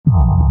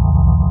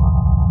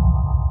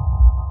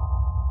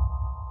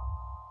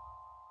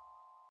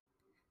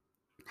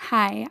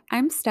Hi,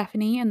 I'm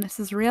Stephanie, and this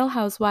is Real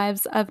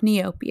Housewives of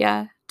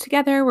Neopia.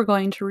 Together, we're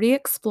going to re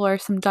explore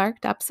some dark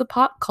depths of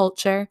pop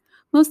culture,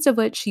 most of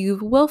which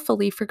you've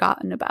willfully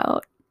forgotten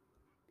about.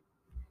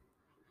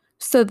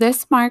 So,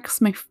 this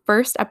marks my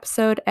first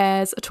episode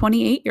as a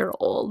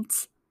 28-year-old.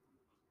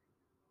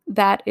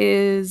 That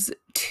is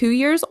 2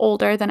 years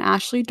older than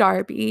Ashley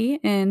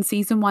Darby in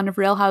season one of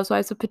Real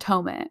Housewives of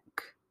Potomac.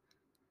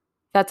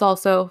 That's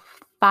also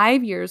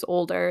 5 years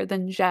older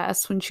than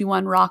Jess when she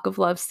won Rock of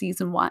Love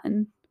season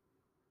one.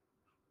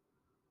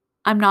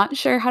 I'm not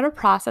sure how to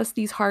process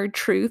these hard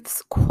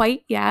truths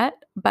quite yet,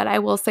 but I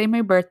will say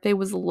my birthday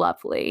was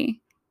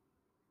lovely.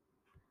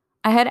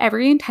 I had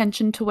every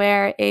intention to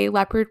wear a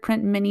leopard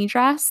print mini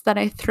dress that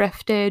I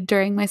thrifted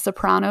during my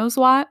Sopranos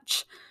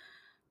watch,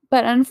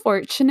 but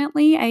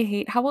unfortunately, I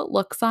hate how it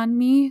looks on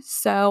me,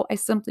 so I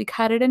simply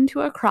cut it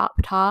into a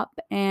crop top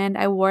and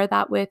I wore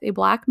that with a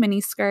black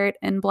mini skirt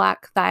and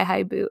black thigh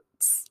high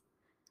boots.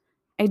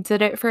 I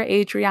did it for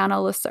Adriana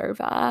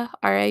Laserva,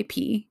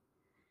 RIP.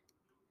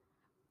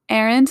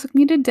 Aaron took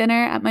me to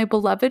dinner at my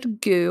beloved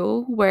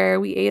Goo,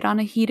 where we ate on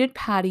a heated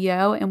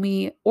patio and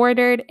we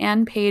ordered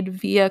and paid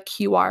via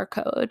QR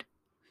code.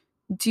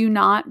 Do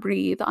not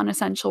breathe on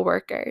essential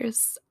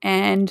workers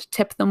and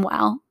tip them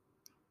well.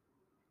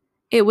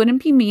 It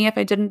wouldn't be me if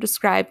I didn't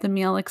describe the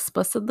meal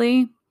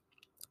explicitly.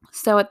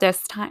 So at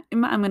this time,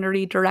 I'm going to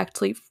read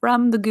directly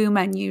from the Goo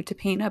menu to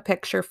paint a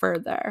picture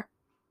further.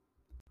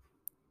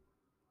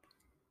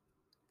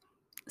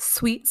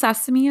 Sweet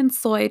sesame and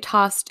soy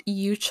tossed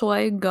yu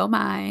choy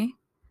gomai.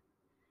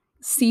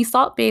 Sea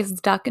salt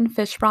based duck and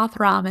fish broth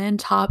ramen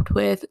topped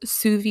with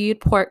sous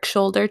vide pork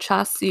shoulder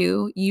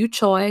chasu, yu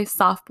choy,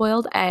 soft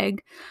boiled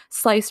egg,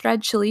 sliced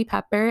red chili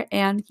pepper,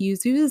 and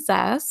yuzu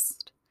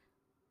zest.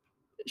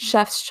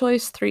 Chef's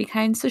Choice three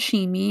kind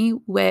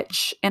sashimi,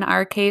 which in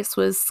our case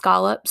was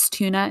scallops,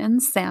 tuna,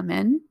 and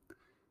salmon.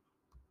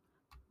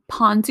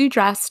 Ponzu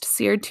dressed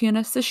seared tuna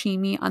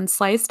sashimi on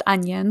sliced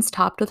onions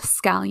topped with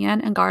scallion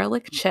and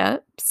garlic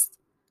chips.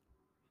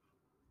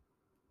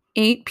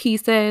 8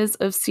 pieces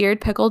of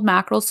seared pickled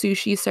mackerel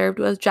sushi served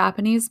with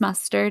Japanese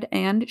mustard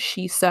and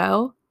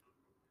shiso.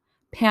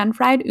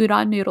 Pan-fried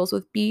udon noodles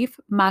with beef,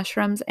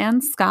 mushrooms,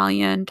 and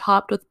scallion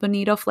topped with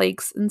bonito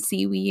flakes and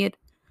seaweed.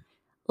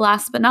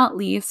 Last but not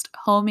least,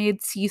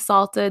 homemade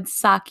sea-salted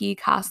sake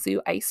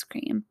kasu ice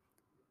cream.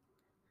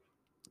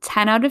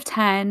 10 out of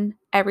 10.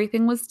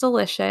 Everything was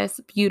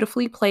delicious,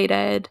 beautifully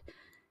plated.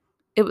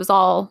 It was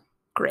all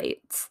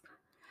great.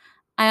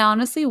 I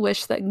honestly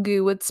wish that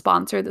Goo would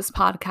sponsor this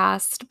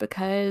podcast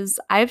because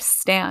I've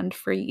stanned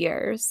for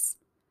years.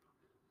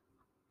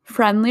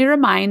 Friendly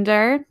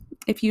reminder,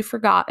 if you've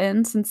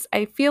forgotten, since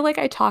I feel like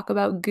I talk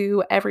about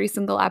Goo every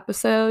single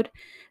episode,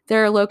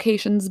 there are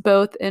locations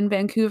both in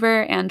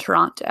Vancouver and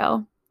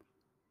Toronto.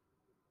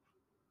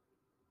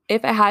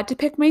 If I had to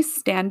pick my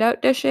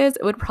standout dishes,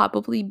 it would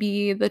probably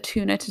be the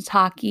tuna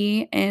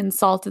tataki and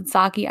salted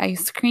sake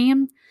ice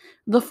cream,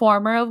 the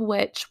former of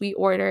which we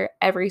order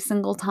every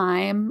single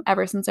time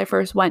ever since I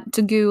first went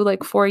to Goo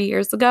like 4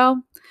 years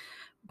ago.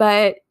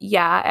 But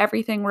yeah,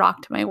 everything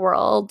rocked my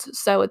world,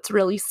 so it's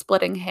really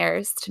splitting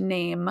hairs to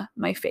name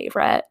my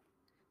favorite.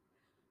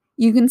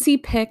 You can see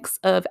pics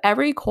of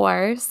every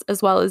course,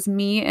 as well as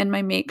me in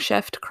my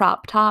makeshift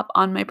crop top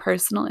on my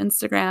personal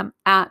Instagram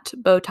at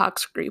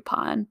Botox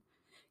Groupon.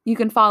 You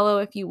can follow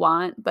if you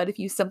want, but if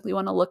you simply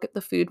want to look at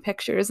the food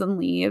pictures and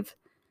leave,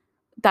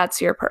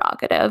 that's your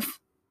prerogative.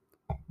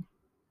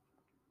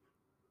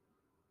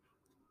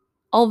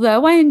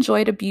 Although I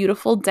enjoyed a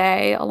beautiful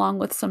day along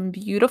with some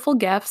beautiful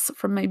gifts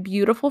from my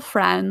beautiful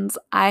friends,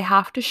 I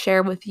have to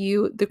share with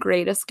you the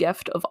greatest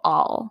gift of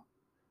all.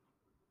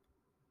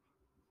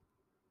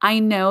 I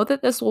know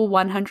that this will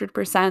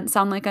 100%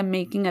 sound like I'm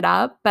making it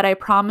up, but I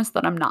promise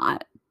that I'm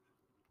not.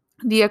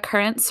 The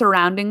occurrence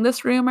surrounding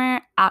this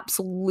rumor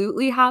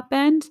absolutely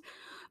happened,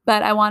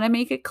 but I want to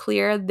make it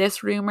clear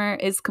this rumor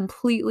is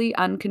completely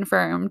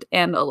unconfirmed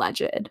and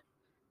alleged.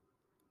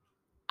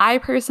 I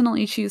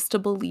personally choose to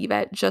believe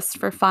it just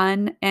for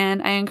fun,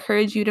 and I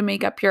encourage you to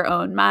make up your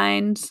own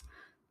mind.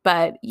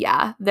 But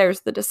yeah, there's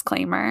the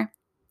disclaimer.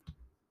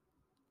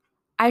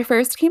 I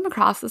first came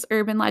across this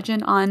urban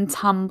legend on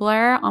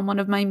Tumblr on one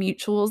of my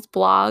mutuals'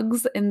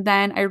 blogs, and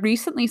then I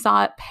recently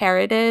saw it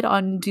parroted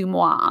on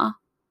Dumois.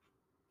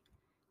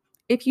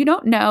 If you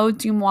don't know,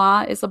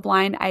 Dumois is a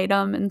blind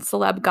item in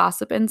celeb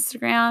gossip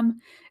Instagram.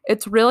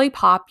 It's really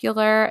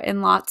popular,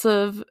 and lots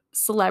of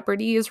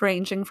celebrities,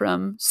 ranging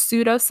from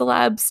pseudo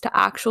celebs to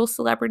actual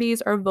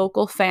celebrities, are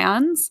vocal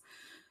fans.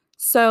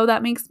 So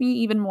that makes me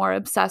even more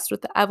obsessed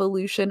with the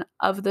evolution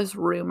of this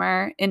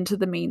rumor into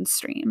the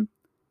mainstream.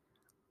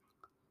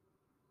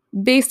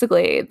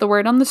 Basically, the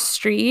word on the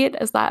street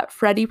is that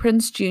Freddie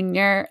Prinze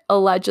Jr.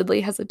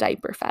 allegedly has a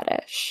diaper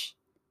fetish.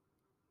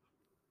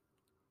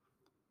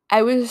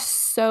 I was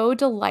so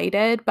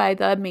delighted by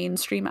the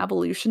mainstream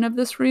evolution of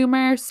this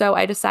rumor, so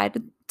I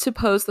decided to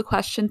pose the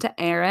question to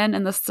Aaron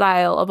in the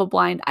style of a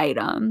blind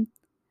item.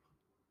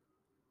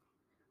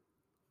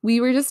 We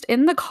were just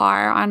in the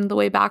car on the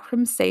way back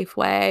from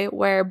Safeway,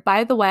 where,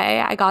 by the way,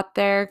 I got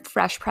their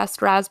fresh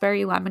pressed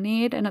raspberry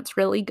lemonade and it's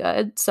really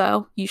good,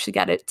 so you should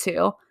get it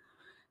too.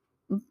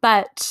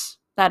 But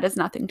that has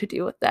nothing to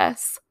do with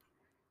this.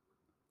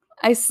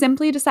 I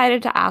simply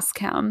decided to ask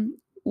him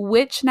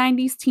which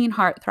 90s teen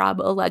heartthrob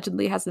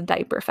allegedly has a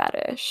diaper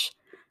fetish.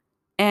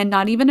 And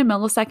not even a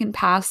millisecond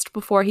passed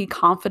before he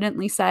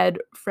confidently said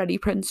Freddie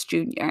Prinze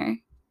Jr.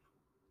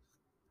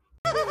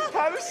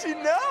 How does she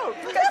know?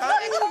 How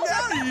do you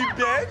know, you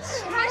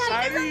bitch?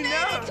 How do you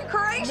know?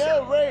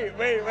 No,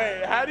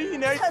 wait. How do you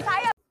know?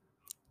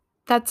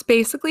 That's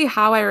basically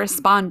how I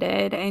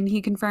responded, and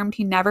he confirmed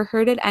he never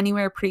heard it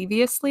anywhere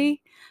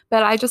previously,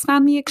 but I just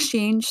found the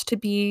exchange to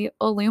be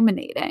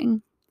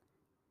illuminating.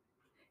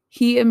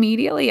 He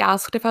immediately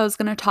asked if I was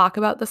going to talk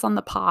about this on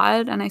the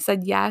pod, and I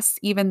said yes,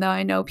 even though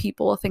I know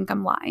people will think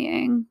I'm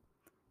lying.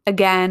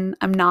 Again,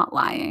 I'm not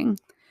lying.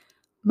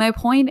 My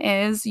point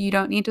is, you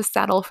don't need to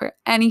settle for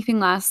anything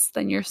less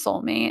than your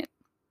soulmate.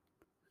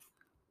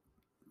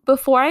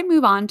 Before I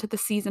move on to the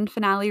season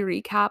finale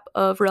recap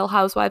of Real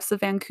Housewives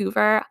of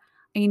Vancouver,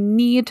 I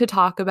need to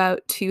talk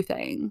about two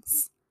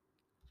things.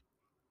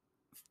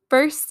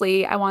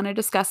 Firstly, I want to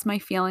discuss my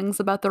feelings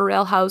about the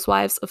Real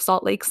Housewives of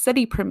Salt Lake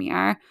City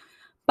premiere.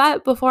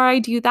 But before I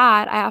do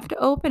that, I have to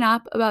open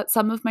up about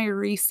some of my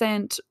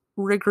recent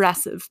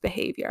regressive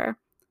behavior.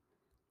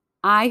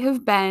 I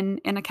have been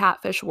in a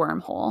catfish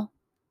wormhole.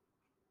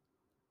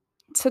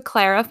 To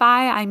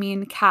clarify, I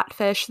mean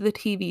Catfish, the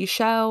TV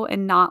show,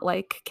 and not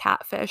like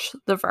catfish,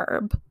 the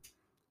verb.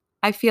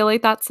 I feel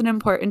like that's an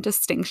important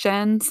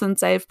distinction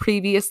since I've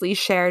previously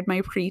shared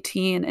my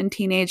preteen and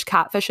teenage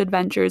catfish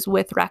adventures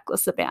with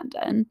reckless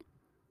abandon.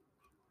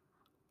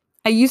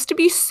 I used to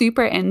be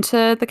super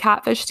into the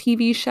Catfish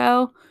TV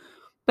show,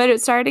 but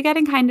it started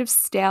getting kind of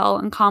stale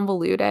and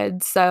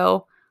convoluted,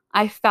 so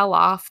I fell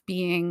off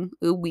being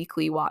a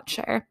weekly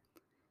watcher.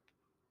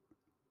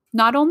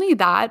 Not only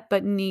that,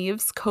 but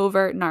Neve's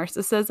covert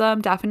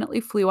narcissism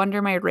definitely flew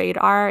under my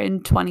radar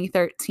in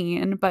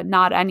 2013, but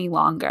not any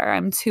longer.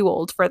 I'm too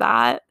old for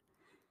that.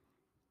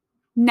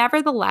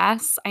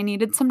 Nevertheless, I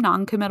needed some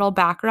non-committal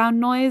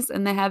background noise,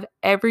 and they have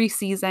every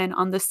season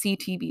on the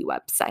CTV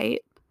website.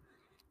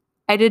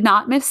 I did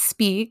not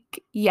misspeak.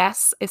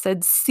 Yes, I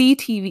said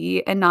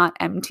CTV and not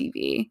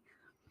MTV.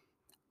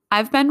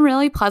 I've been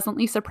really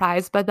pleasantly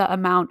surprised by the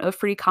amount of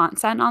free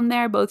content on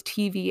there, both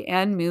TV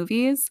and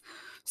movies.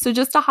 So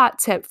just a hot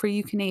tip for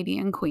you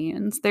Canadian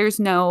queens, there's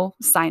no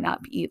sign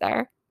up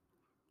either.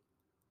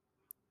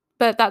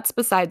 But that's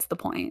besides the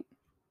point.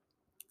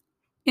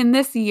 In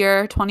this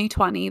year,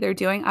 2020, they're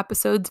doing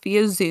episodes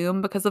via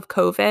Zoom because of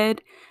COVID,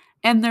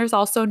 and there's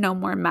also no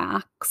more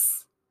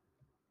Max.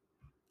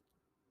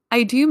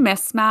 I do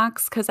miss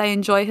Max because I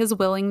enjoy his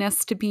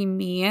willingness to be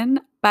mean,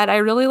 but I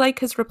really like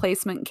his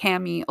replacement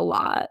Cami a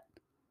lot.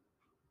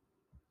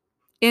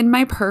 In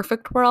my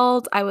perfect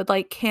world, I would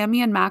like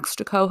Cami and Max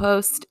to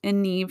co-host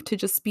and Neve to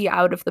just be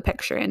out of the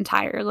picture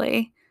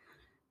entirely.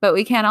 But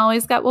we can't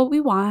always get what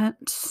we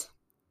want.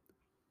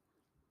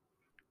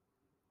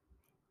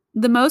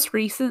 The most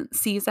recent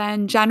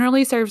season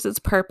generally serves its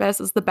purpose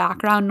as the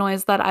background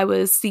noise that I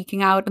was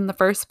seeking out in the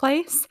first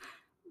place.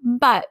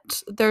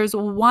 But there's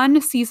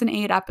one season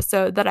 8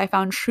 episode that I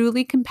found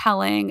truly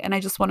compelling and I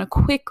just want to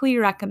quickly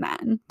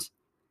recommend.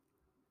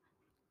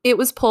 It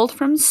was pulled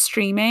from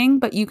streaming,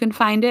 but you can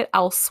find it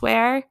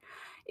elsewhere.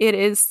 It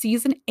is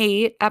season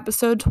 8,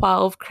 episode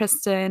 12,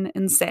 Kristen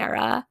and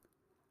Sarah.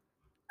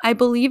 I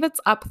believe it's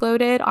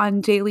uploaded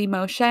on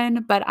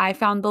Dailymotion, but I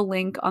found the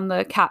link on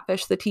the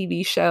Catfish the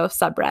TV show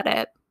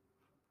subreddit.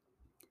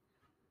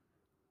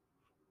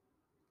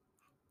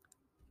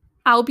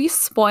 I'll be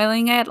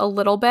spoiling it a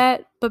little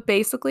bit, but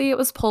basically it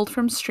was pulled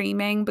from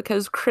streaming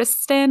because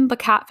Kristen, the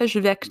catfish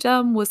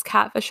victim, was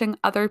catfishing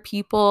other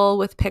people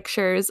with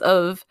pictures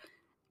of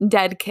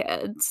dead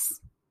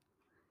kids.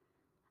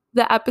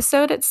 The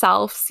episode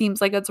itself seems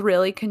like it's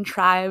really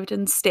contrived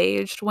and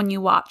staged when you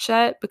watch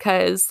it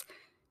because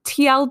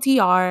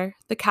TLDR,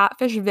 the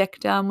catfish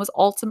victim, was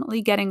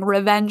ultimately getting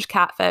revenge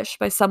catfish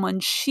by someone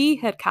she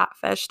had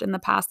catfished in the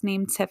past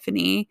named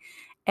Tiffany.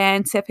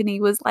 And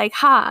Tiffany was like,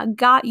 ha,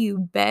 got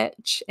you,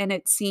 bitch. And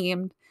it's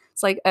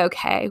like,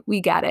 okay, we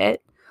get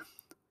it.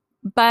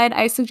 But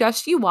I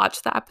suggest you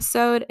watch the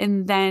episode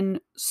and then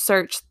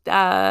search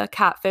the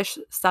Catfish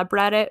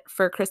subreddit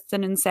for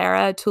Kristen and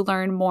Sarah to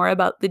learn more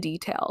about the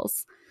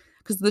details,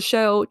 because the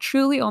show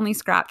truly only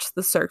scratched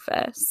the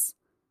surface.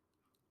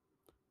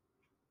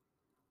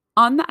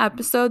 On the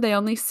episode, they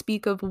only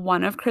speak of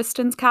one of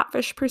Kristen's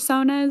catfish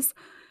personas,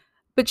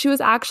 but she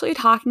was actually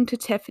talking to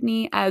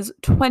Tiffany as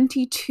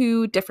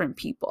 22 different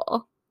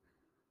people.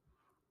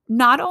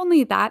 Not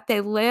only that,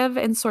 they live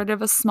in sort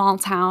of a small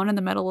town in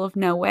the middle of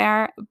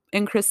nowhere,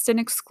 and Kristen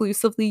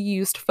exclusively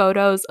used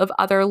photos of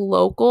other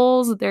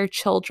locals, their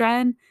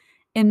children,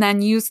 and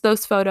then used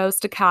those photos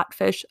to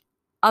catfish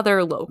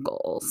other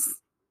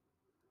locals.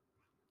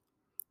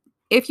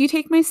 If you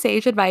take my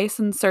sage advice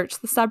and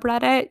search the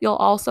subreddit, you'll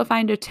also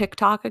find a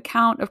TikTok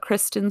account of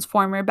Kristen's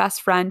former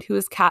best friend who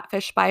was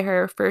catfished by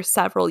her for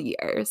several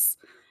years,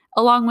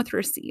 along with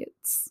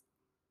receipts.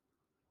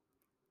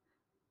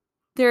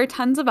 There are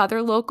tons of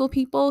other local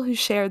people who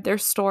shared their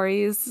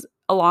stories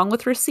along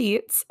with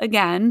receipts,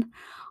 again,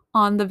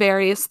 on the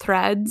various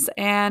threads,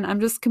 and I'm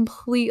just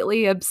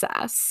completely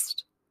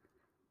obsessed.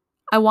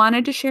 I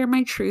wanted to share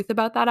my truth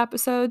about that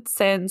episode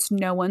since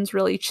no one's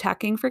really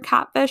checking for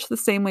catfish the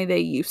same way they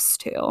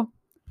used to.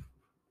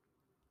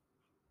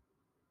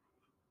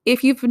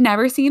 If you've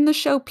never seen the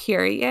show,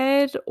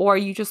 period, or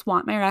you just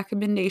want my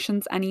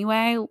recommendations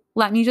anyway,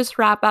 let me just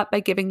wrap up by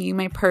giving you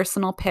my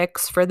personal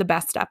picks for the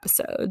best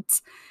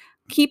episodes.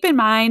 Keep in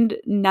mind,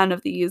 none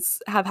of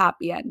these have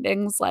happy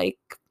endings, like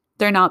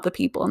they're not the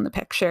people in the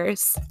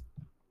pictures.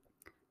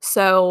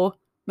 So,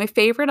 my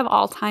favorite of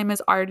all time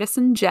is Artis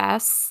and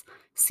Jess,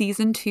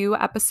 season 2,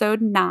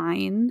 episode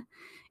 9.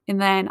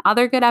 And then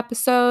other good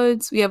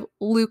episodes, we have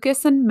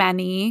Lucas and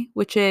Many,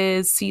 which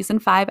is season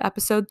 5,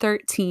 episode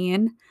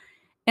 13.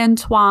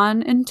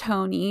 Antoine and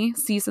Tony,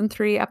 season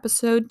 3,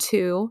 episode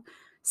 2.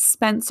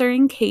 Spencer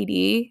and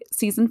Katie,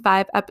 season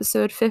 5,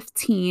 episode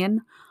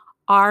 15.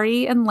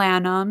 Ari and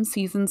Lanham,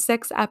 season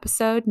 6,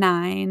 episode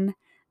 9.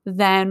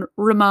 Then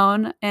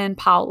Ramon and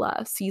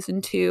Paula,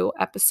 season 2,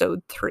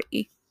 episode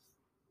 3.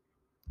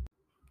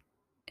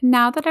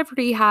 Now that I've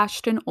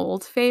rehashed an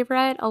old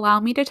favorite,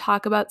 allow me to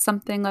talk about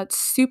something that's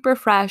super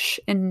fresh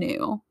and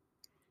new.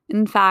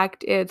 In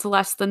fact, it's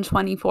less than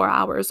 24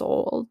 hours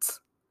old.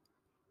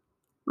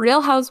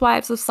 Real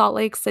Housewives of Salt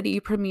Lake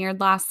City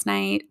premiered last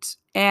night,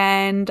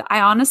 and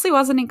I honestly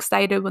wasn't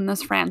excited when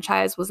this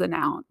franchise was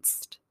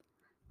announced.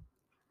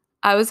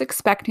 I was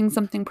expecting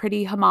something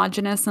pretty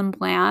homogenous and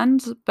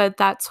bland, but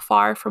that's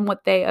far from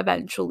what they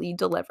eventually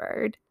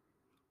delivered.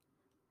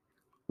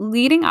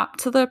 Leading up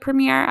to the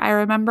premiere, I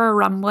remember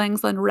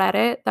rumblings on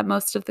Reddit that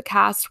most of the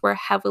cast were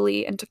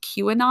heavily into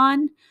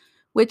QAnon,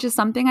 which is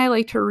something I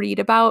like to read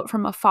about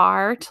from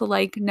afar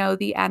to know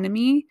the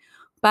enemy,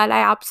 but I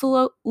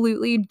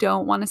absolutely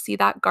don't want to see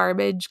that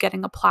garbage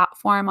getting a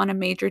platform on a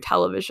major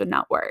television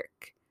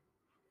network.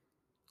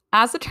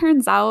 As it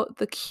turns out,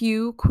 the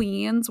Q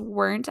queens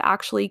weren't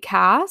actually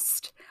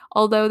cast,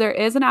 although there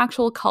is an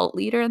actual cult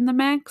leader in the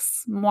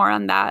mix. More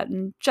on that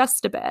in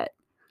just a bit.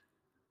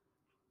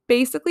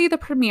 Basically, the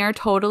premiere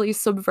totally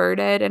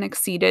subverted and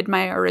exceeded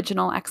my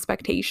original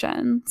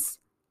expectations.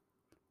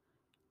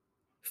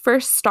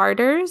 For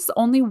starters,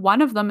 only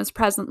one of them is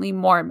presently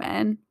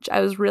Mormon, which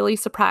I was really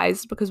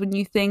surprised because when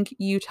you think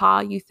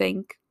Utah, you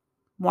think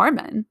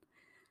Mormon.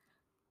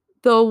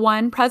 The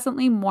one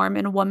presently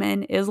Mormon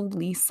woman is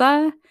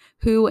Lisa,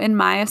 who, in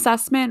my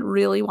assessment,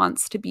 really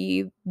wants to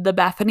be the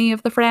Bethany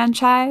of the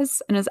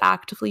franchise and is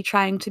actively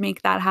trying to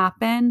make that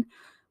happen,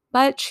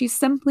 but she's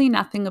simply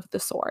nothing of the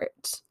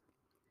sort.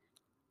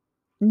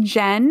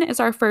 Jen is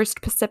our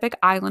first Pacific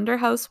Islander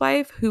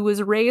housewife who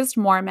was raised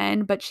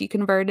Mormon, but she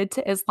converted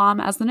to Islam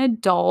as an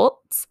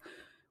adult.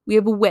 We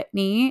have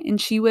Whitney,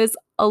 and she was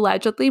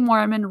allegedly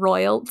Mormon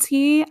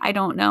royalty. I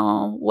don't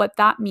know what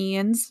that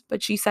means,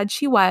 but she said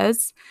she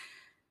was.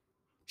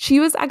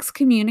 She was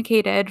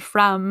excommunicated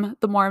from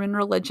the Mormon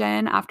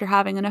religion after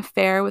having an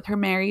affair with her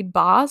married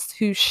boss,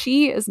 who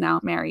she is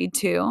now married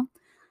to.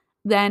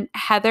 Then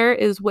Heather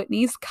is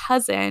Whitney's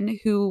cousin,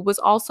 who was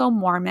also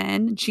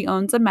Mormon. She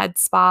owns a med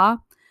spa.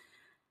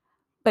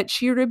 But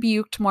she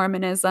rebuked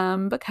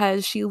Mormonism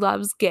because she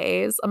loves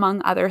gays,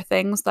 among other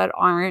things that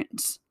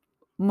aren't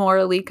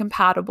morally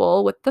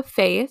compatible with the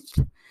faith.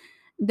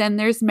 Then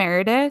there's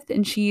Meredith,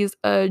 and she's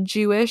a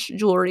Jewish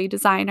jewelry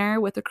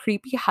designer with a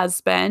creepy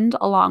husband,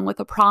 along with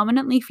a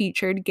prominently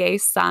featured gay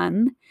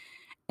son.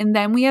 And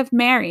then we have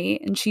Mary,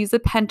 and she's a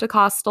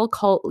Pentecostal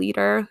cult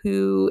leader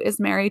who is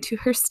married to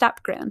her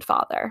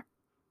step-grandfather.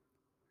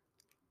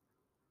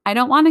 I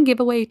don't want to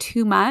give away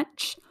too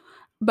much,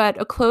 but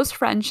a close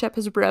friendship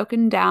has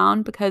broken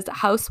down because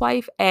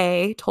Housewife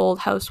A told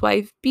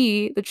Housewife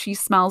B that she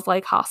smells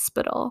like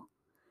hospital.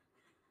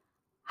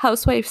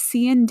 Housewife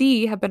C and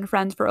D have been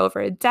friends for over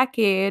a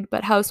decade,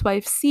 but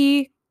Housewife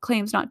C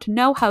claims not to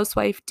know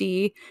Housewife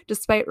D,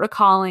 despite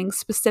recalling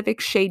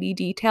specific shady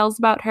details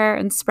about her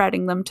and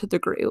spreading them to the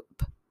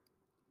group.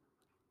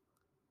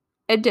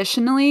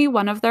 Additionally,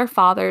 one of their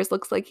fathers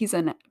looks like he's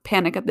in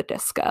Panic at the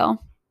Disco.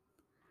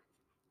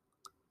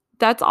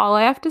 That's all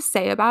I have to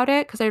say about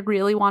it because I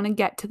really want to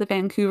get to the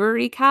Vancouver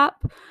recap.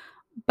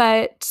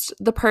 But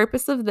the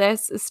purpose of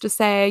this is to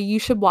say you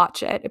should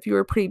watch it if you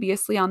were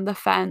previously on the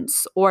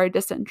fence or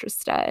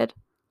disinterested.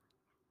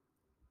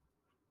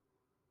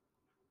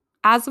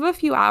 As of a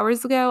few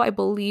hours ago, I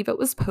believe it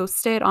was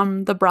posted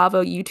on the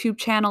Bravo YouTube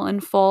channel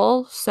in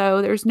full,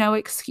 so there's no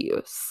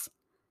excuse.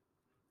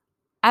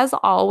 As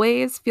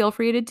always, feel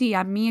free to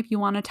DM me if you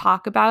want to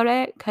talk about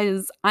it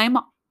because I'm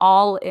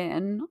all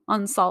in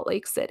on Salt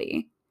Lake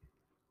City.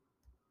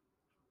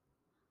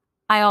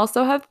 I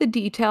also have the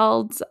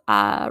detailed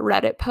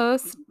Reddit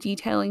post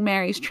detailing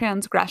Mary's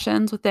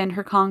transgressions within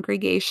her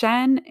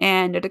congregation,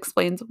 and it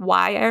explains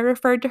why I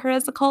referred to her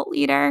as a cult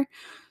leader.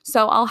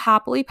 So I'll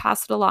happily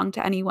pass it along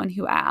to anyone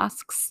who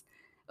asks.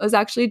 It was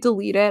actually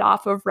deleted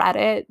off of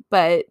Reddit,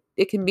 but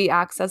it can be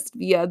accessed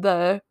via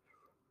the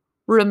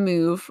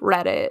Remove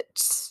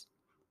Reddit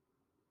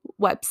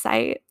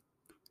website.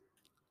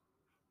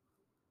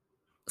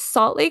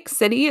 Salt Lake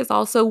City is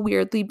also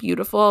weirdly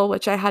beautiful,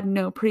 which I had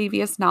no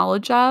previous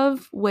knowledge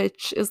of,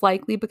 which is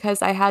likely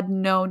because I had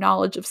no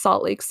knowledge of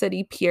Salt Lake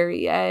City,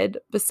 period,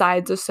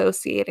 besides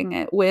associating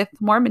it with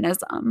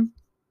Mormonism.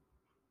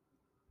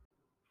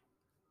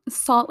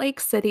 Salt Lake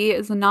City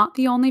is not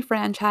the only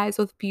franchise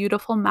with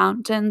beautiful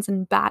mountains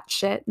and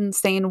batshit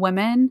insane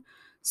women,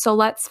 so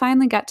let's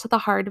finally get to the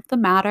heart of the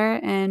matter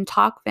and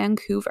talk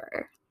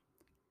Vancouver.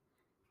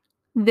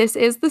 This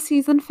is the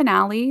season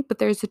finale, but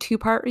there's a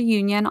 2-part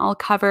reunion I'll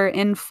cover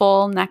in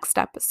full next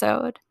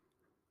episode.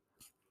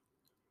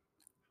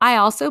 I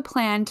also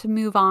plan to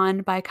move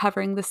on by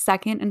covering the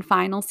second and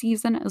final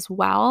season as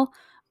well,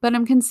 but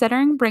I'm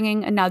considering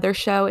bringing another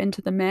show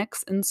into the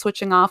mix and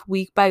switching off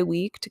week by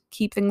week to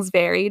keep things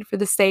varied for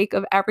the sake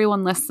of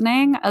everyone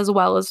listening as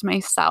well as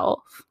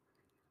myself.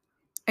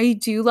 I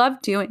do love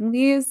doing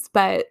these,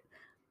 but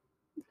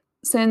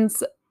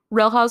since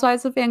Real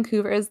Housewives of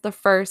Vancouver is the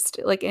first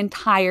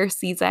entire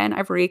season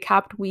I've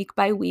recapped week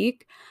by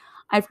week,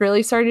 I've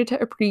really started to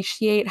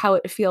appreciate how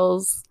it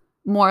feels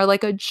more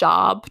like a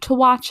job to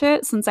watch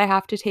it since I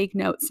have to take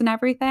notes and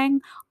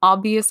everything.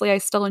 Obviously, I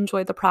still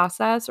enjoy the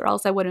process or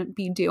else I wouldn't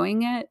be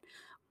doing it.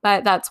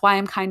 But that's why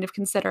I'm kind of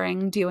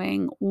considering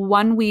doing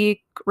 1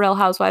 week Real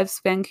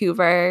Housewives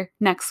Vancouver,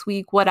 next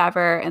week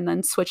whatever, and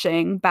then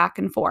switching back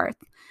and forth.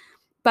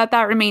 But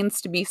that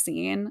remains to be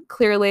seen.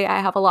 Clearly, I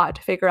have a lot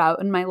to figure out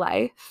in my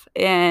life,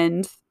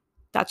 and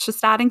that's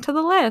just adding to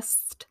the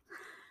list.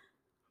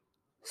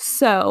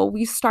 So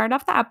we start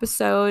off the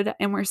episode,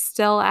 and we're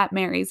still at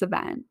Mary's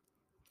event.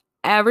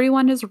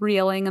 Everyone is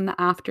reeling in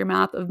the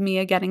aftermath of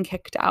Mia getting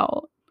kicked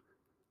out.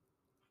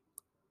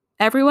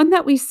 Everyone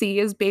that we see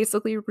is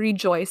basically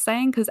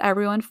rejoicing because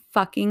everyone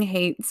fucking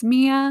hates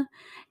Mia,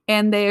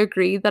 and they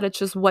agree that it's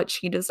just what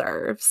she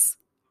deserves.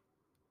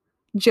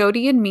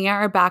 Jody and Mia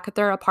are back at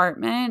their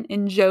apartment,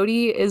 and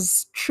Jody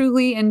is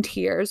truly in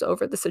tears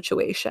over the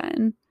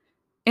situation.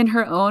 In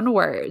her own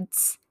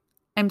words,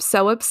 "I'm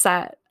so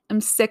upset.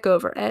 I'm sick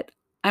over it.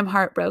 I'm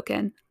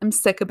heartbroken. I'm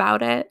sick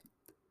about it."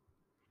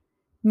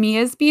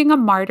 Mia's being a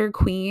martyr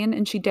queen,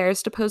 and she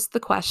dares to pose the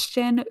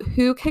question,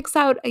 who kicks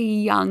out a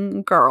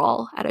young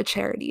girl at a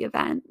charity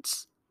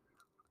event?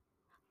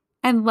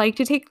 I'd like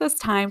to take this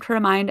time to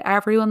remind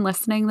everyone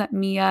listening that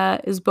Mia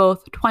is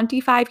both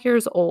 25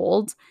 years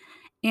old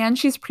and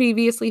she's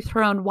previously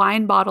thrown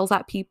wine bottles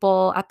at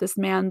people at this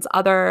man's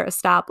other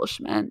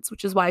establishments,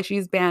 which is why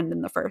she's banned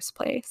in the first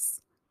place.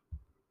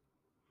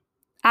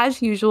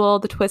 As usual,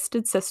 the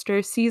Twisted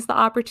Sister sees the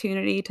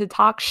opportunity to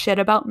talk shit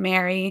about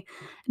Mary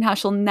and how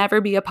she'll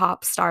never be a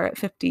pop star at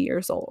 50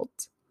 years old.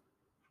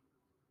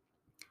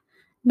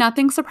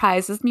 Nothing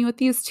surprises me with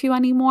these two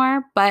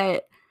anymore,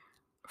 but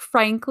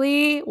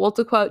frankly, well,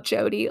 to quote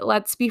Jody,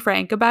 let's be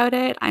frank about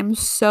it, I'm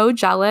so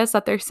jealous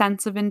at their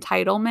sense of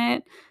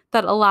entitlement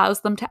that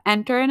allows them to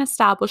enter an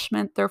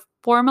establishment they're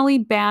formally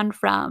banned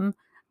from,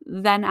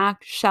 then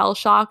act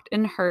shell-shocked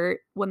and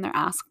hurt when they're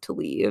asked to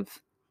leave.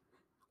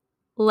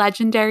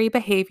 Legendary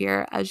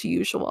behavior as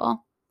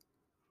usual.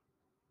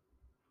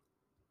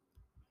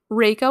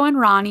 Reiko and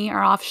Ronnie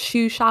are off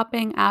shoe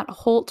shopping at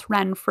Holt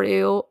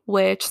Renfrew,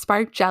 which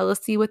sparked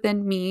jealousy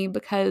within me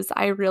because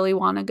I really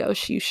want to go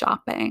shoe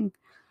shopping.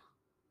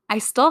 I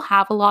still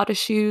have a lot of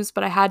shoes,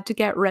 but I had to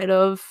get rid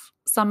of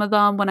some of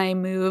them when I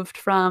moved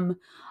from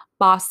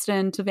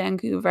Boston to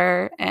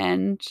Vancouver,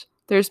 and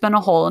there's been a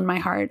hole in my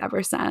heart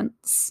ever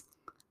since.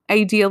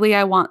 Ideally,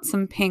 I want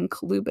some pink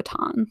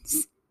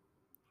Louboutins.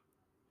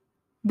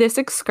 This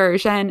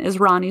excursion is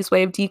Ronnie's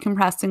way of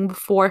decompressing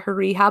before her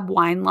rehab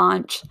wine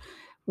launch,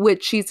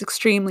 which she's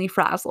extremely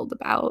frazzled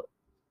about.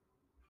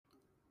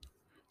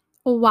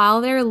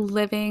 While they're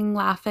living,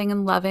 laughing,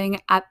 and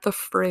loving at the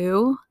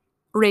Frew,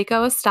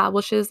 Reiko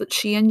establishes that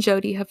she and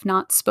Jody have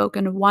not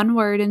spoken one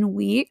word in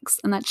weeks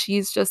and that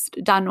she's just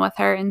done with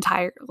her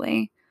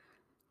entirely.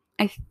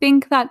 I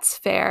think that's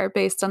fair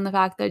based on the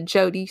fact that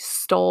Jody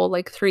stole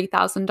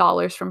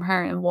 $3,000 from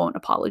her and won't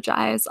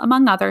apologize,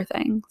 among other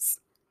things.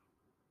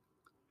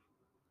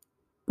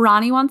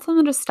 Ronnie wants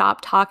them to stop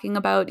talking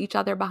about each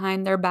other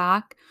behind their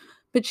back,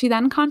 but she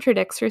then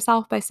contradicts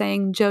herself by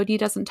saying Jody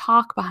doesn't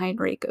talk behind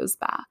Reiko's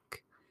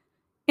back.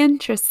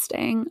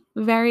 Interesting.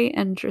 Very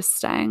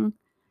interesting.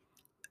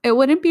 It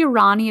wouldn't be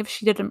Ronnie if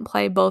she didn't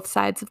play both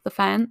sides of the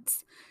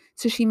fence,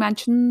 so she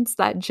mentions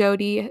that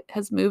Jody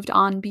has moved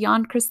on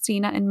beyond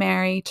Christina and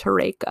Mary to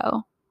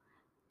Reiko.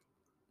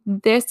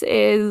 This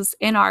is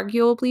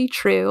inarguably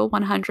true,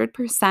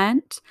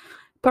 100%,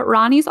 but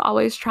Ronnie's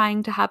always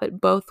trying to have it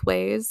both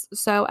ways,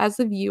 so as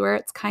a viewer,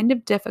 it's kind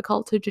of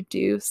difficult to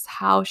deduce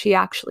how she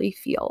actually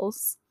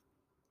feels.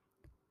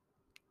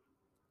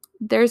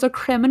 There's a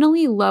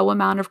criminally low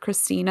amount of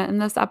Christina in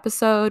this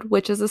episode,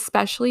 which is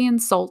especially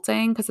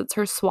insulting because it's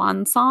her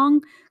swan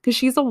song, because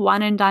she's a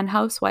one and done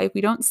housewife. We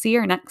don't see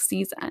her next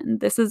season.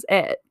 This is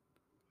it.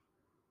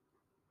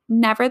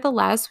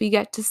 Nevertheless, we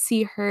get to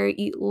see her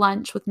eat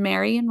lunch with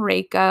Mary and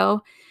Reiko,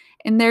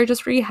 and they're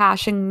just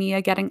rehashing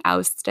Mia getting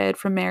ousted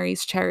from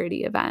Mary's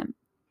charity event.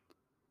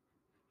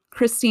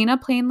 Christina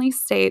plainly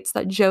states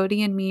that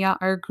Jody and Mia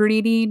are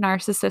greedy,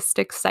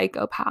 narcissistic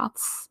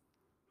psychopaths.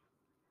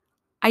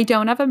 I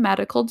don't have a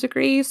medical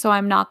degree, so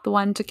I'm not the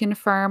one to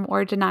confirm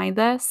or deny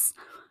this,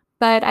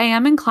 but I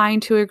am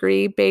inclined to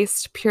agree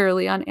based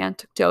purely on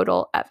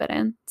anecdotal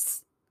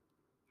evidence.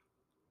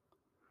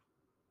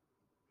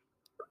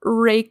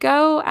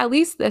 Reiko, at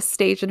least this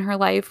stage in her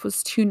life,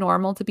 was too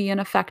normal to be an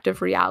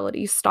effective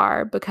reality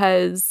star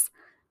because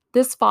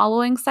this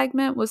following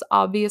segment was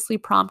obviously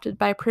prompted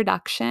by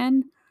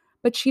production,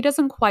 but she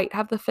doesn't quite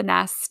have the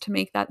finesse to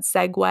make that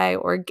segue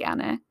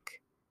organic.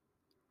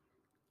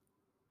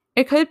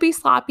 It could be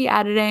sloppy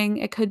editing,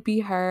 it could be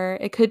her,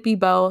 it could be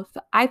both.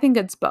 I think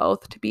it's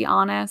both, to be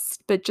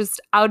honest, but just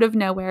out of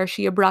nowhere,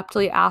 she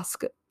abruptly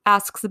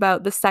asks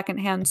about the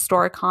secondhand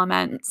store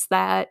comments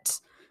that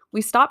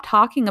we stopped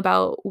talking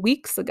about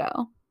weeks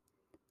ago.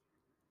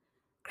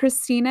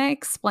 Christina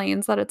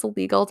explains that it's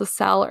illegal to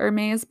sell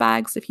Hermes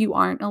bags if you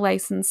aren't a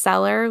licensed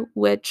seller,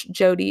 which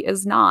Jody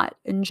is not,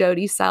 and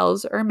Jody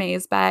sells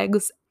Hermes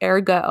bags,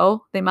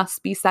 ergo, they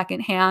must be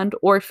secondhand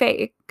or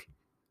fake.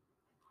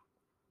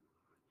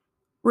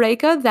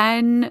 Reiko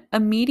then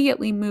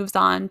immediately moves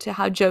on to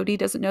how Jody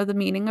doesn't know the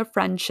meaning of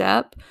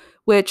friendship,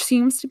 which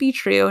seems to be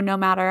true no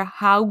matter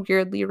how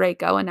weirdly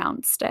Reiko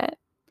announced it.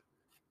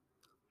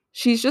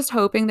 She's just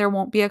hoping there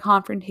won't be a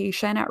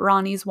confrontation at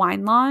Ronnie's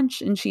wine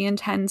launch, and she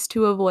intends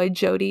to avoid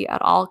Jody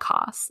at all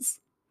costs.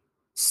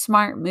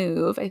 Smart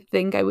move. I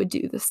think I would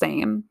do the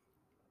same.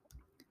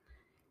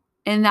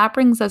 And that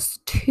brings us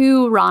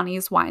to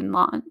Ronnie's wine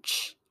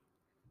launch.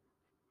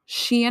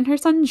 She and her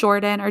son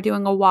Jordan are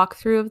doing a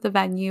walkthrough of the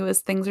venue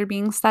as things are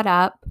being set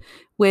up,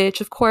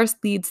 which of course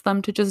leads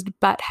them to just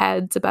butt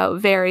heads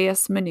about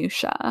various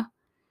minutiae.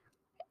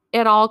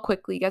 It all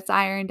quickly gets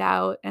ironed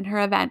out and her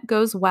event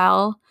goes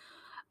well,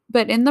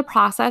 but in the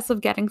process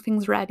of getting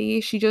things ready,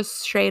 she just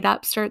straight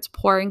up starts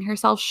pouring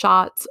herself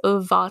shots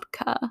of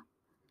vodka.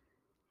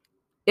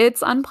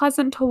 It's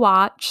unpleasant to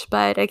watch,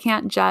 but I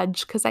can't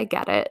judge because I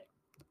get it.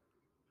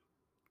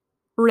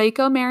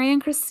 Reiko, Mary,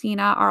 and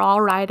Christina are all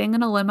riding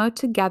in a limo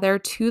together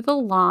to the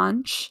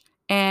launch,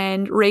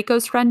 and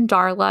Reiko's friend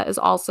Darla is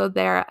also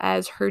there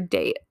as her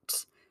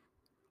date.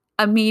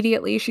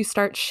 Immediately, she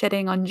starts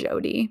shitting on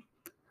Jody.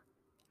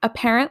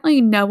 Apparently,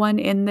 no one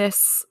in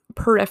this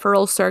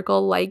peripheral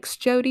circle likes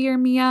Jody or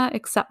Mia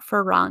except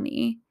for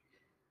Ronnie.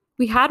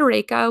 We had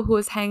Reiko, who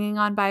was hanging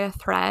on by a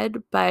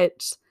thread,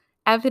 but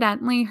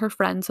evidently her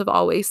friends have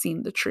always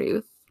seen the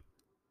truth.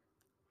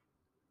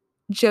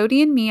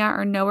 Jody and Mia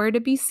are nowhere to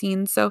be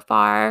seen so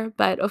far,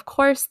 but of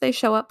course they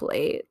show up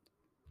late.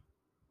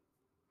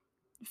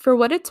 For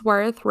what it's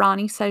worth,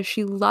 Ronnie says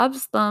she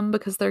loves them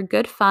because they're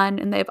good fun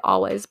and they've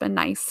always been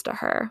nice to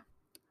her.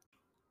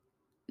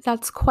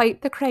 That's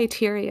quite the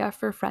criteria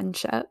for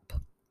friendship.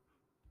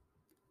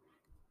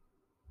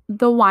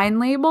 The wine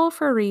label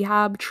for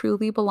Rehab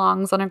truly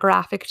belongs on a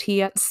graphic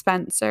tee at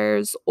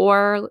Spencer's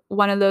or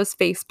one of those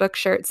Facebook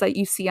shirts that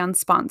you see on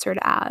sponsored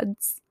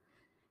ads.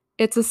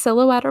 It's a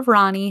silhouette of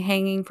Ronnie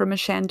hanging from a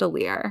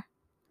chandelier.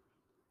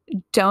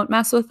 Don't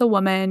mess with a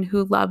woman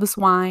who loves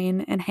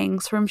wine and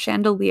hangs from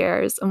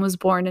chandeliers and was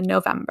born in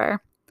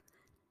November.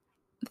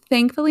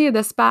 Thankfully,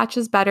 this batch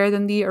is better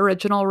than the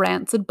original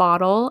rancid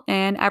bottle,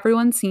 and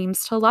everyone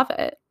seems to love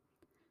it.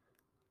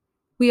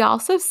 We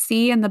also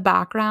see in the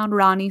background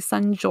Ronnie's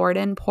son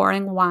Jordan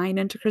pouring wine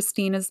into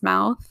Christina's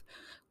mouth,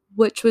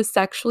 which was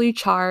sexually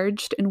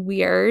charged and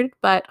weird,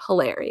 but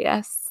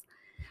hilarious.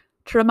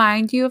 To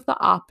remind you of the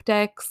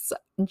optics,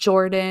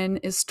 Jordan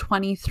is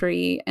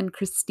 23 and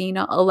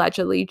Christina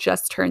allegedly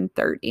just turned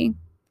 30.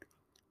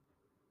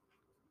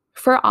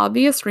 For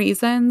obvious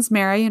reasons,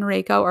 Mary and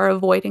Reiko are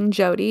avoiding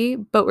Jody,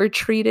 but we're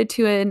treated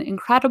to an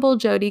incredible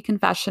Jody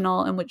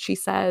confessional in which she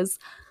says,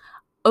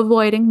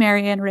 "Avoiding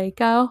Mary and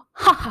Reiko?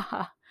 Ha ha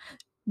ha.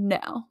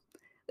 No."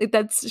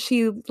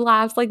 She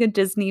laughs like a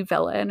Disney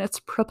villain. It's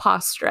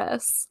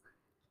preposterous.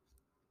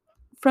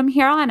 From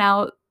here on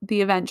out,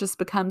 the event just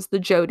becomes the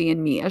Jody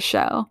and Mia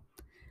show.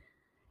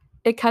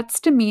 It cuts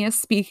to Mia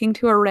speaking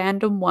to a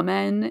random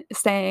woman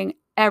saying,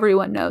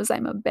 "Everyone knows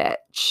I'm a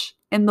bitch."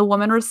 And the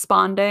woman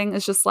responding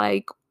is just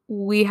like,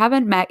 "We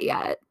haven't met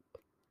yet."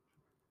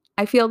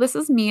 I feel this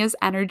is Mia's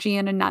energy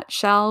in a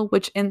nutshell,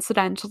 which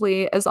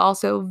incidentally is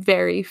also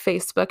very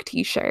Facebook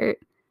t-shirt.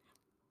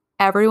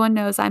 Everyone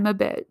knows I'm a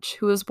bitch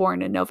who was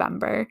born in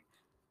November.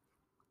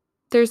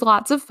 There's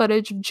lots of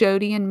footage of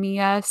Jody and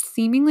Mia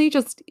seemingly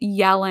just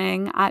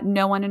yelling at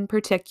no one in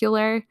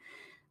particular.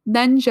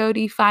 Then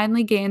Jody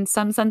finally gains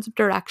some sense of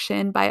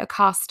direction by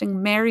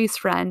accosting Mary's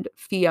friend,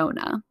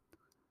 Fiona.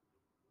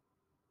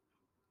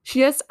 She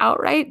just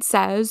outright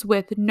says,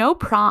 with no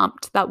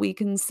prompt that we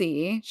can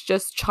see, she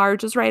just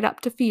charges right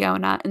up to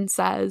Fiona and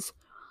says,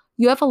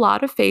 "You have a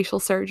lot of facial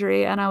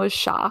surgery, and I was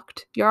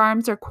shocked. Your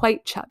arms are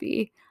quite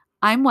chubby.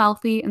 I'm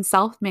wealthy and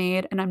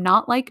self-made, and I'm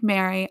not like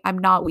Mary. I'm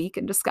not weak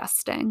and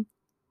disgusting."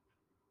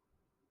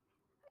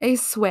 I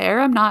swear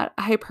I'm not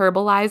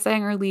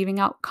hyperbolizing or leaving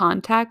out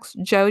context.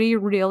 Jody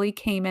really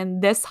came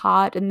in this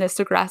hot and this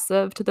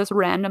aggressive to this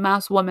random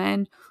ass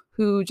woman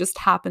who just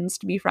happens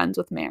to be friends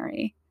with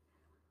Mary.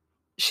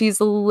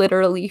 She's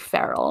literally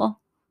feral.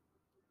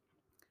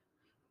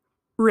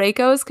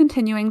 Reiko is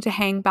continuing to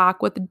hang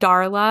back with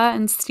Darla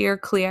and steer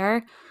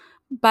clear,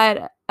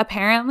 but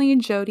apparently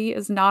Jody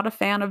is not a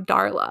fan of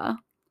Darla.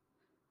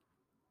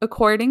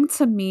 According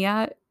to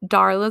Mia,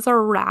 Darla's a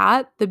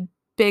rat, the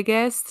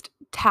biggest,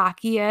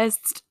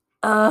 tackiest,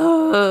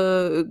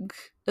 ugh,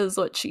 is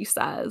what she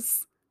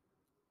says.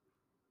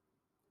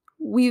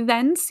 We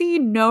then see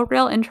no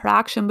real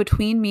interaction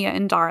between Mia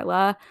and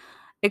Darla,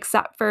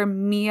 except for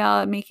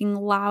Mia making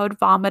loud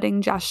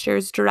vomiting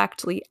gestures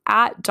directly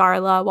at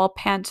Darla while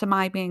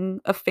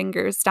pantomiming a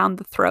fingers down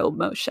the throat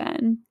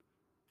motion.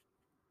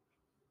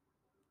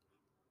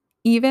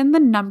 Even the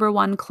number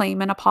one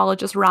claimant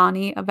apologist,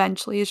 Ronnie,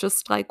 eventually is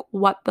just like,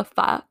 what the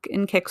fuck,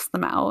 and kicks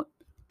them out.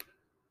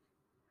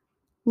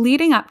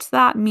 Leading up to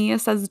that, Mia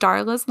says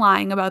Darla's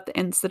lying about the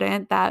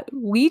incident that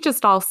we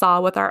just all saw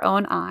with our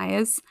own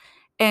eyes,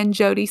 and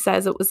Jody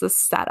says it was a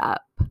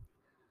setup.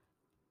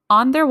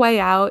 On their way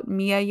out,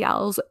 Mia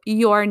yells,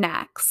 "You're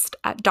next,"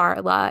 at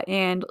Darla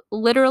and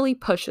literally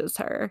pushes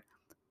her.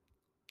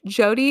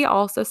 Jody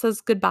also says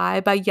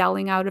goodbye by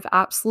yelling out of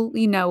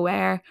absolutely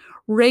nowhere,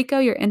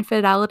 "Reiko, your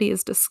infidelity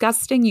is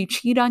disgusting. You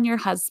cheat on your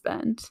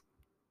husband."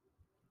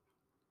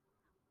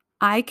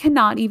 I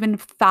cannot even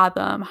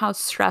fathom how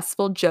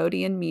stressful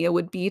Jody and Mia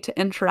would be to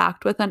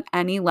interact with on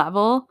any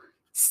level,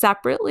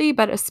 separately,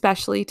 but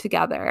especially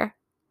together.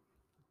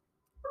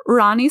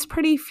 Ronnie's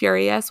pretty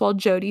furious while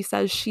Jody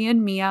says she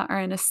and Mia are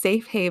in a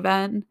safe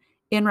haven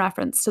in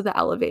reference to the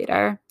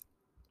elevator.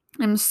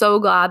 I'm so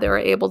glad they were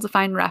able to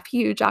find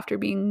refuge after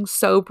being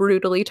so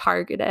brutally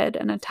targeted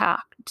and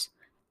attacked.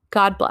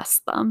 God bless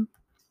them.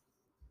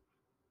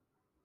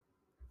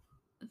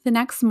 The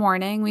next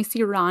morning, we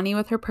see Ronnie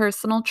with her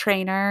personal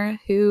trainer,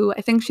 who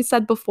I think she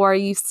said before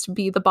used to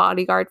be the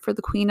bodyguard for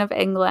the Queen of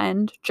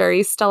England.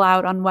 Jury's still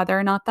out on whether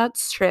or not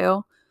that's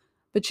true,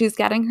 but she's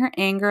getting her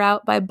anger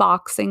out by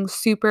boxing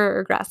super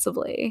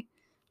aggressively.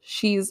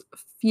 She's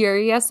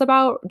furious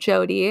about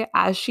Jody,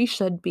 as she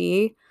should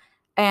be,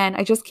 and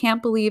I just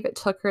can't believe it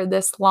took her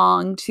this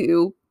long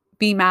to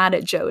be mad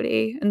at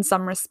Jody in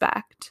some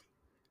respect.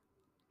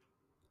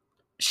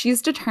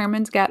 She's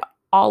determined to get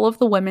all of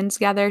the women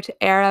together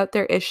to air out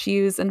their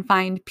issues and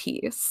find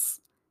peace.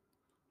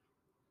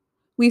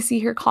 We see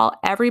her call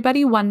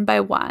everybody one by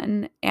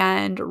one,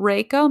 and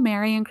Reiko,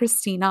 Mary, and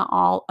Christina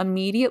all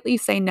immediately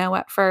say no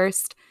at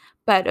first,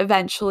 but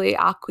eventually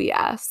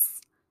acquiesce.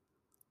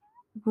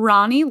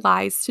 Ronnie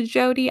lies to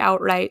Jody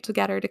outright to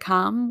get her to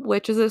come,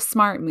 which is a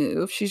smart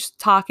move. She's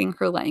talking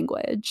her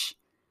language.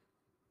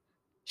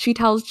 She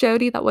tells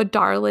Jody that what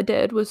Darla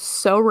did was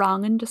so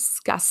wrong and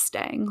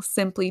disgusting,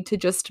 simply to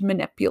just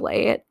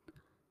manipulate.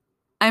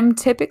 I'm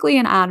typically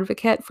an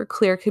advocate for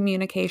clear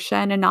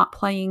communication and not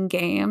playing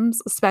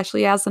games,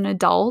 especially as an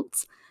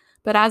adult.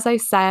 But as I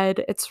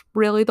said, it's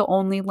really the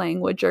only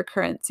language or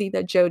currency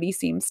that Jody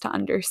seems to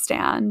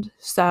understand.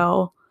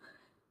 So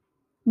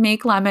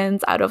make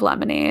lemons out of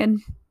lemonade.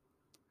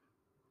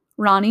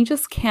 Ronnie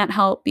just can't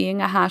help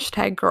being a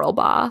hashtag girl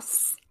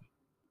boss.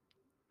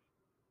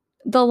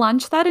 The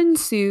lunch that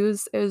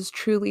ensues is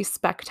truly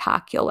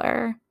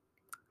spectacular.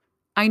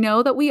 I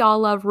know that we all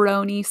love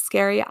Roni,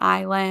 Scary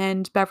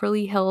Island,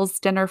 Beverly Hills,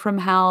 Dinner from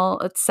Hell,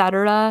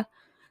 etc.,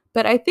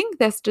 but I think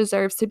this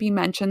deserves to be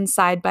mentioned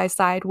side by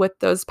side with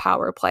those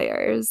power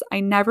players. I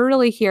never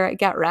really hear it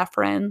get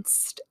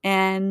referenced,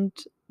 and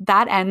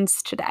that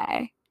ends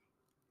today.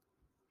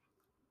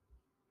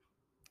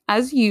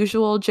 As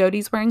usual,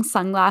 Jody's wearing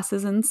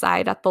sunglasses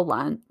inside at the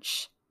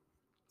lunch.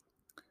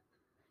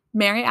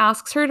 Mary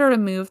asks her to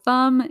remove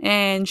them,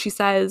 and she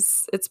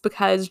says it's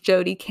because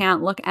Jody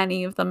can't look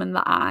any of them in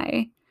the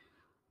eye.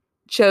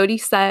 Jody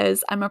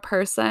says, "I'm a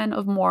person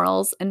of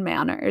morals and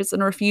manners,"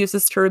 and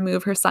refuses to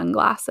remove her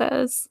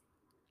sunglasses.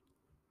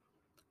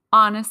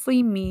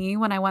 Honestly, me,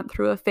 when I went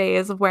through a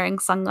phase of wearing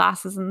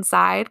sunglasses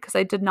inside because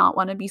I did not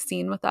want to be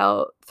seen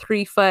without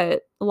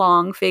 3-foot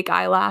long fake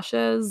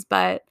eyelashes,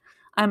 but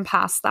I'm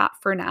past that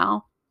for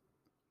now.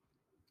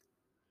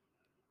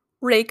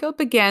 Reiko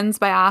begins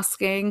by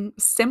asking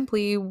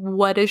simply,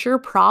 "What is your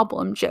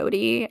problem,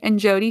 Jody?" And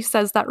Jody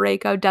says that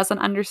Reiko doesn't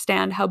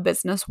understand how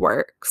business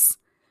works.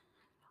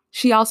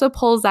 She also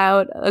pulls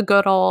out a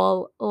good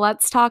old,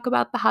 "Let's talk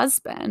about the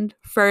husband,"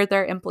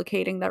 further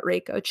implicating that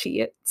Reiko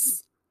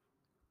cheats.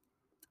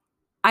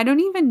 I don't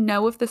even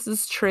know if this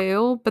is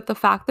true, but the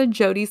fact that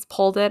Jody's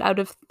pulled it out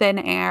of thin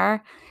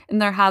air and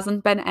there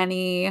hasn't been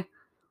any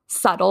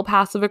subtle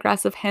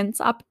passive-aggressive hints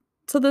up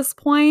to this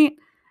point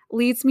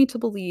leads me to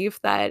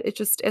believe that it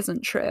just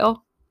isn't true.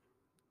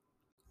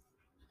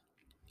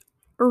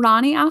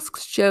 Ronnie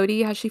asks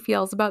Jody how she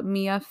feels about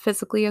Mia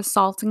physically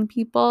assaulting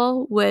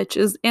people, which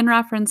is in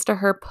reference to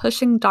her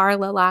pushing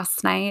Darla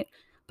last night,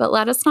 but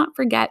let us not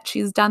forget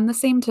she's done the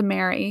same to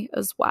Mary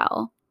as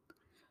well.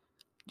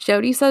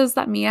 Jody says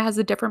that Mia has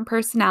a different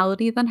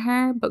personality than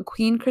her, but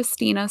Queen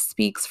Christina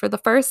speaks for the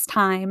first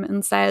time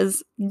and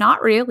says,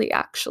 "Not really,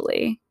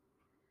 actually.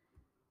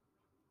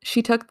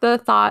 She took the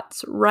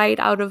thoughts right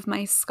out of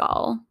my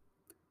skull."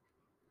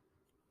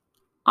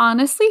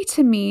 Honestly,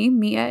 to me,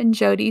 Mia and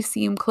Jody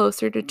seem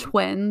closer to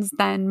twins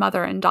than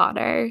mother and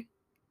daughter.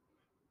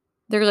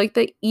 They're like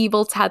the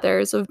evil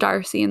tethers of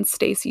Darcy and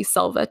Stacey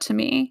Silva to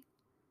me.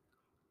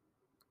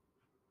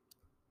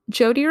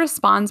 Jody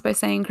responds by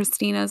saying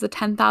Christina is a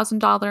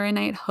 $10,000 a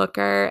night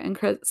hooker, and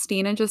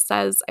Christina just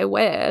says, "I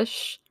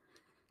wish."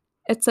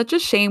 It's such a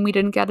shame we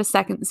didn't get a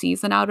second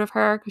season out of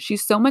her because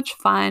she's so much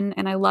fun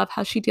and I love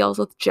how she deals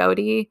with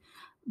Jody.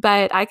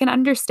 But I can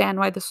understand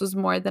why this was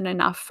more than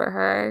enough for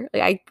her.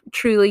 Like, I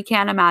truly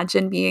can't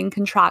imagine being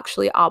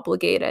contractually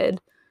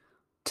obligated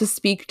to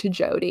speak to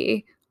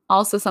Jody.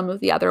 Also, some of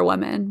the other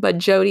women, but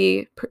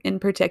Jody in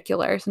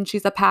particular, since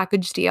she's a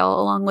package deal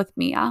along with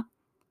Mia.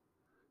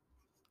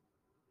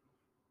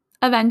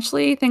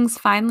 Eventually, things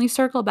finally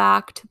circle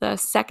back to the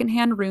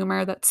secondhand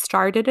rumor that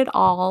started it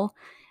all,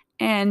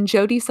 and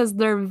Jody says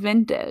they're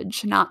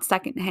vintage, not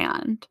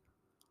secondhand.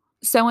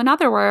 So, in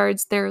other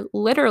words, they're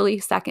literally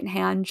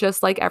secondhand,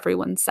 just like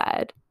everyone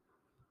said.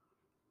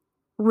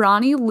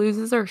 Ronnie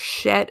loses her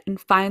shit and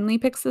finally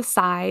picks a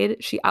side.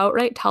 She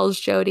outright tells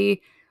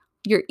Jody,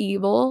 "You're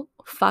evil,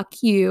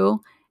 fuck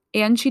you,"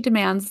 and she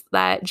demands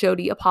that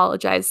Jody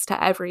apologize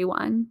to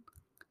everyone.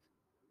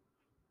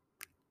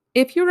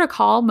 If you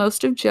recall,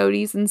 most of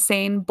Jody's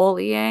insane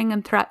bullying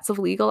and threats of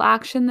legal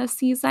action this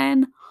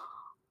season,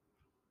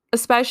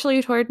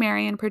 especially toward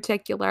Mary in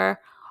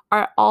particular,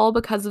 are all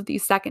because of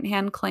these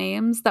secondhand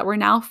claims that we're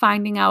now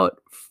finding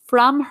out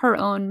from her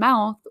own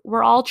mouth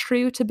were all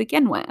true to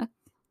begin with.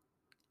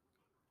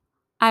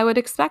 I would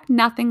expect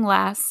nothing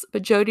less,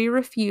 but Jody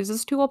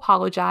refuses to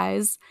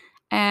apologize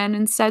and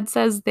instead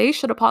says they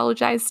should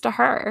apologize to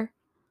her.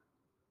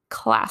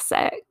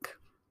 Classic.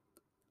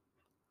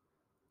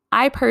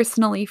 I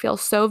personally feel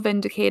so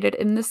vindicated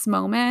in this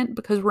moment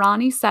because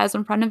Ronnie says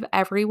in front of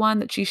everyone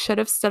that she should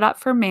have stood up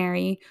for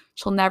Mary,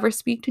 she'll never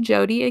speak to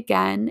Jody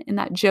again, and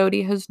that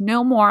Jody has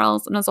no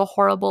morals and is a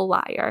horrible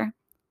liar.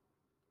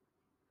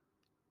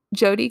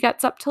 Jody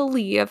gets up to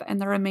leave,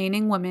 and the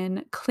remaining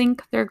women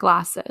clink their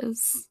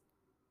glasses.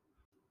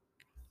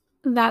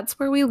 That's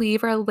where we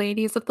leave our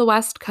ladies of the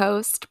West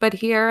Coast, but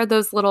here are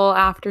those little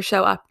after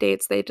show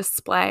updates they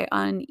display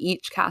on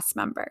each cast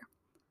member.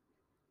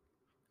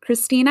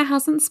 Christina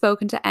hasn't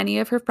spoken to any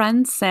of her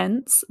friends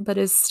since, but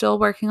is still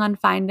working on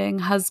finding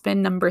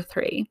husband number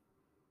 3.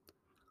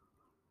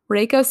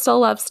 Reiko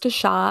still loves to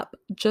shop,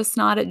 just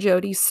not at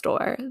Jody's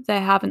store. They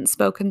haven't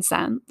spoken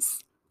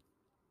since.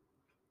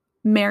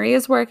 Mary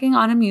is working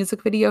on a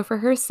music video for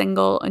her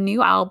single, a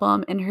new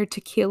album, in her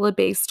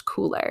tequila-based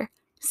cooler.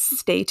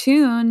 Stay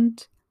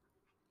tuned.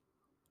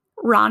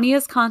 Ronnie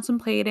is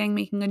contemplating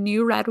making a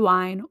new red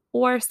wine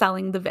or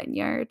selling the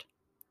vineyard.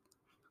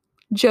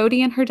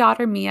 Jody and her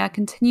daughter Mia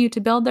continue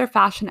to build their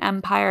fashion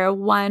empire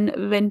one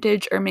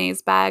vintage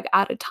Hermes bag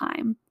at a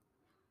time.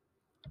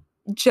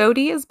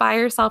 Jody is by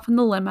herself in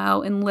the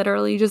limo and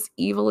literally just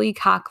evilly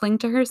cackling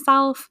to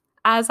herself,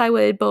 as I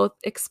would both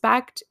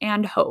expect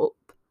and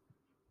hope.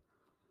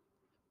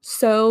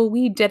 So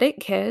we did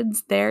it,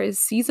 kids. There is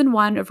season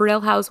 1 of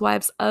Real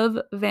Housewives of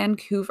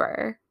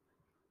Vancouver.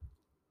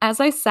 As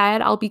I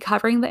said, I'll be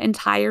covering the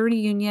entire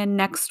reunion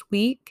next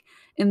week,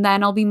 and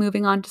then I'll be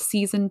moving on to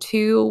season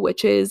 2,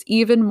 which is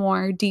even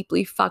more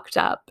deeply fucked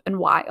up and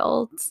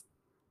wild.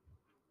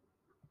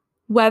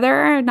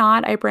 Whether or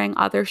not I bring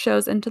other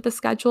shows into the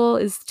schedule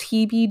is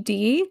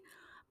TBD,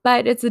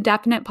 but it's a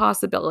definite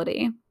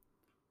possibility.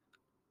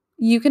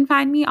 You can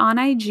find me on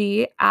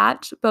IG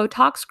at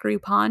Botox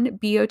Groupon,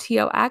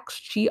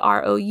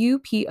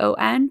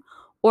 BOTOXGROUPON,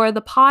 or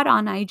the pod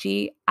on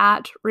IG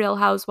at Real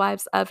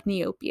Housewives of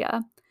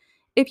Neopia.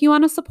 If you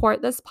want to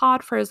support this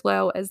pod for as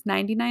low as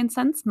 99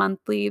 cents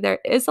monthly, there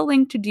is a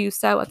link to do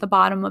so at the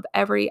bottom of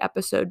every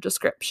episode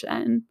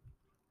description.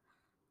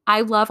 I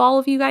love all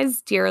of you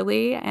guys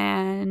dearly,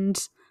 and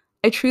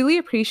I truly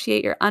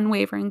appreciate your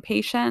unwavering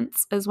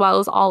patience as well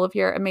as all of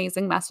your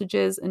amazing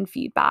messages and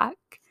feedback.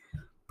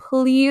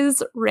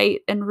 Please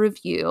rate and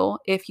review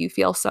if you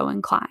feel so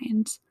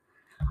inclined.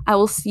 I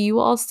will see you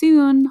all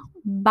soon.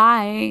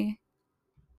 Bye.